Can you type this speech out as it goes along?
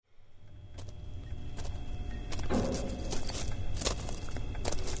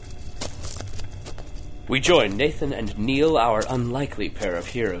We join Nathan and Neil, our unlikely pair of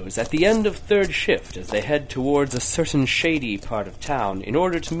heroes, at the end of third shift as they head towards a certain shady part of town in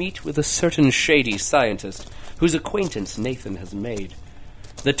order to meet with a certain shady scientist whose acquaintance Nathan has made.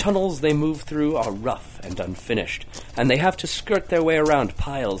 The tunnels they move through are rough and unfinished, and they have to skirt their way around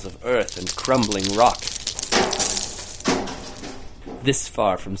piles of earth and crumbling rock. This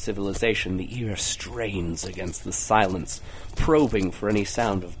far from civilization, the ear strains against the silence, probing for any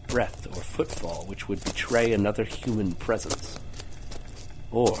sound of breath or footfall which would betray another human presence.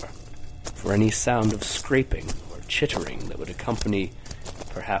 Or for any sound of scraping or chittering that would accompany,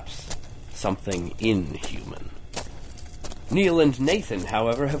 perhaps, something inhuman. Neil and Nathan,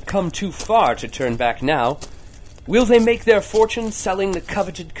 however, have come too far to turn back now. Will they make their fortune selling the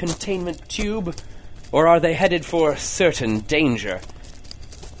coveted containment tube, or are they headed for certain danger?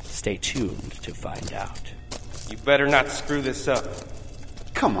 Stay tuned to find out. You better not screw this up.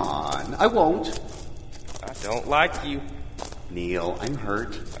 Come on, I won't. I don't like you. Neil, I'm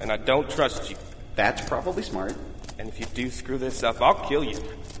hurt. And I don't trust you. That's probably smart. And if you do screw this up, I'll kill you.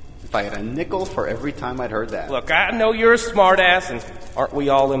 If I had a nickel for every time I'd heard that. Look, I know you're a smartass, and aren't we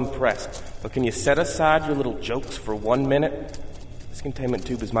all impressed? But can you set aside your little jokes for 1 minute? This containment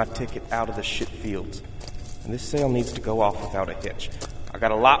tube is my ticket out of the shit fields. And this sale needs to go off without a hitch. I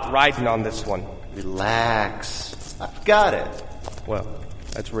got a lot riding on this one. Relax. I've got it. Well,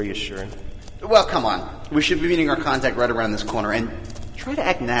 that's reassuring. Well, come on. We should be meeting our contact right around this corner, and try to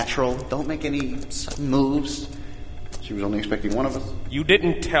act natural. Don't make any sudden moves. She was only expecting one of us. You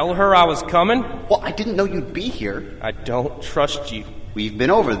didn't tell her I was coming? Well, I didn't know you'd be here. I don't trust you. We've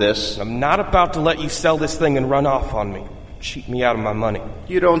been over this. I'm not about to let you sell this thing and run off on me. Cheat me out of my money.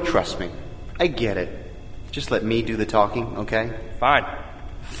 You don't trust me. I get it. Just let me do the talking, okay? Fine.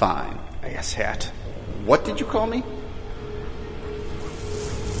 Fine. Asshat. What did you call me?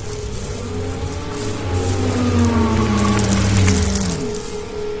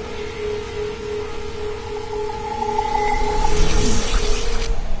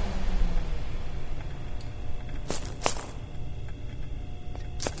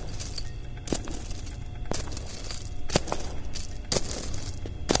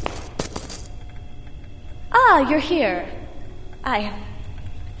 Ah, you're here. I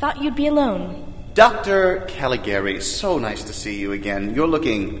thought you'd be alone. Dr. Caligari, so nice to see you again. You're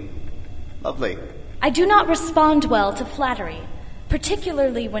looking lovely. I do not respond well to flattery,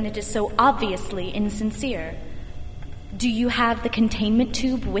 particularly when it is so obviously insincere. Do you have the containment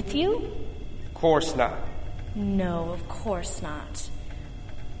tube with you? Of course not. No, of course not.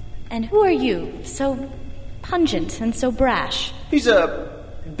 And who are you, so pungent and so brash? He's a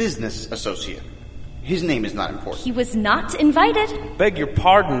business associate. His name is not important. He was not invited. Beg your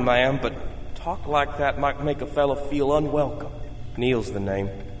pardon, ma'am, but talk like that might make a fellow feel unwelcome. Neil's the name.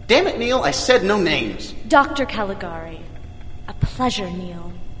 Damn it, Neil, I said no names. Dr. Caligari. A pleasure,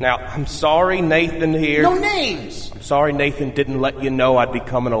 Neil. Now, I'm sorry Nathan here. No names! I'm sorry Nathan didn't let you know I'd be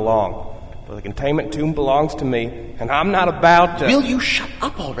coming along. But the containment tomb belongs to me, and I'm not about to... Will you shut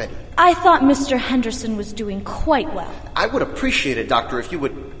up already? I thought Mr. Henderson was doing quite well. I would appreciate it, Doctor, if you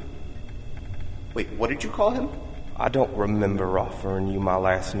would... Wait, what did you call him? I don't remember offering you my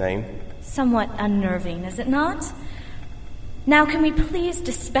last name. Somewhat unnerving, is it not? Now, can we please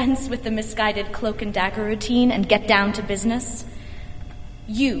dispense with the misguided cloak and dagger routine and get down to business?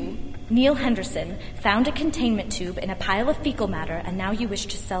 You, Neil Henderson, found a containment tube in a pile of fecal matter, and now you wish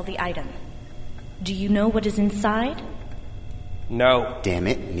to sell the item. Do you know what is inside? No. Damn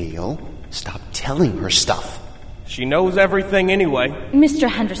it, Neil. Stop telling her stuff. She knows everything anyway. Mr.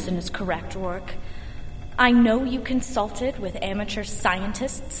 Henderson is correct, Rourke. I know you consulted with amateur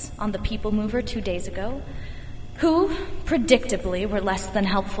scientists on the People Mover 2 days ago, who, predictably, were less than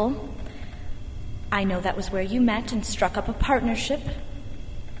helpful. I know that was where you met and struck up a partnership.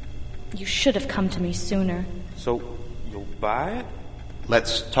 You should have come to me sooner. So, you'll buy it?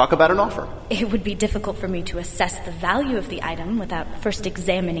 Let's talk about an offer. It would be difficult for me to assess the value of the item without first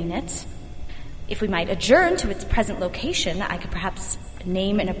examining it. If we might adjourn to its present location, I could perhaps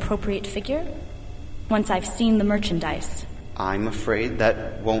name an appropriate figure once I've seen the merchandise. I'm afraid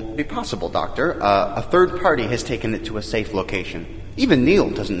that won't be possible, Doctor. A third party has taken it to a safe location. Even Neil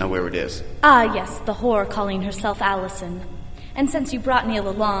doesn't know where it is. Ah, yes, the whore calling herself Allison. And since you brought Neil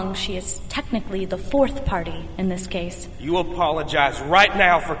along, she is technically the fourth party in this case. You apologize right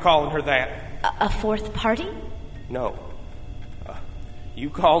now for calling her that. A fourth party? No. You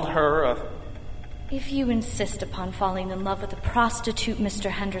called her a... If you insist upon falling in love with a prostitute, Mr.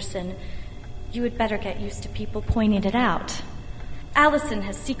 Henderson, you had better get used to people pointing it out. Allison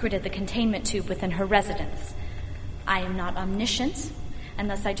has secreted the containment tube within her residence. I am not omniscient, and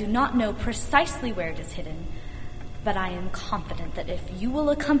thus I do not know precisely where it is hidden. But I am confident that if you will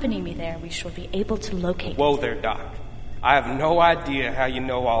accompany me there, we shall be able to locate Whoa it. there, Doc. I have no idea how you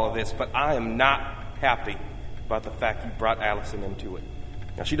know all of this, but I am not happy about the fact you brought Allison into it.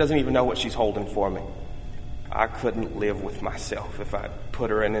 Now, she doesn't even know what she's holding for me. I couldn't live with myself if I put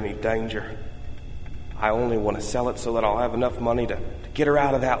her in any danger. I only want to sell it so that I'll have enough money to get her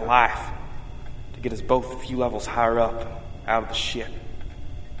out of that life, to get us both a few levels higher up, out of the shit.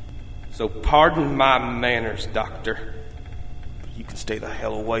 So pardon my manners, Doctor, but you can stay the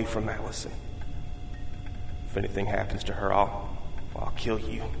hell away from Allison. If anything happens to her, I'll kill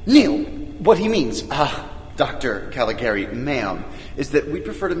you. Neil, what he means, Dr. Caligari, ma'am, is that we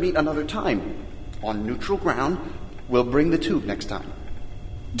prefer to meet another time. On neutral ground, we'll bring the tube next time.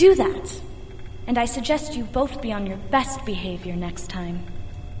 Do that. And I suggest you both be on your best behavior next time.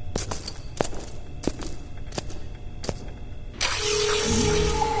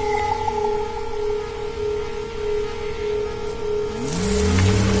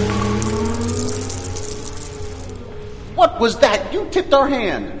 What was that? You tipped our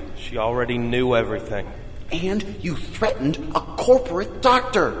hand. She already knew everything. And you threatened a corporate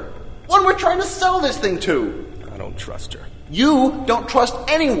doctor. One we're trying to sell this thing to. I don't trust her. You don't trust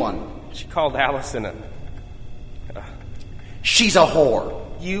anyone. She called Allison a... She's a whore.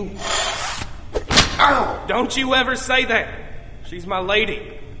 You... Ow! Don't you ever say that. She's my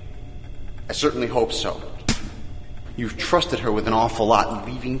lady. I certainly hope so. You've trusted her with an awful lot,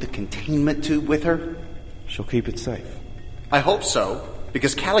 leaving the containment tube with her? She'll keep it safe. I hope so,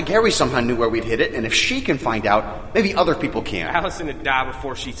 because Caligari somehow knew where we'd hid it, and if she can find out, maybe other people can. Allison would die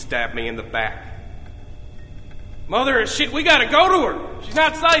before she stabbed me in the back. Mother of shit, we gotta go to her. She's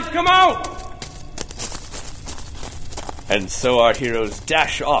not safe, come on! And so our heroes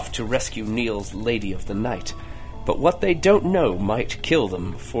dash off to rescue Neil's Lady of the Night. But what they don't know might kill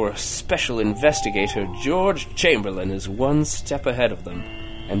them, for Special Investigator George Chamberlain is one step ahead of them,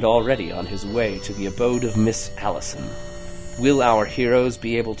 and already on his way to the abode of Miss Allison. Will our heroes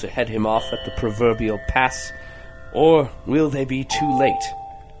be able to head him off at the proverbial pass, or will they be too late?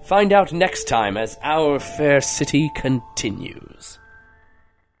 Find out next time as Our Fair City continues.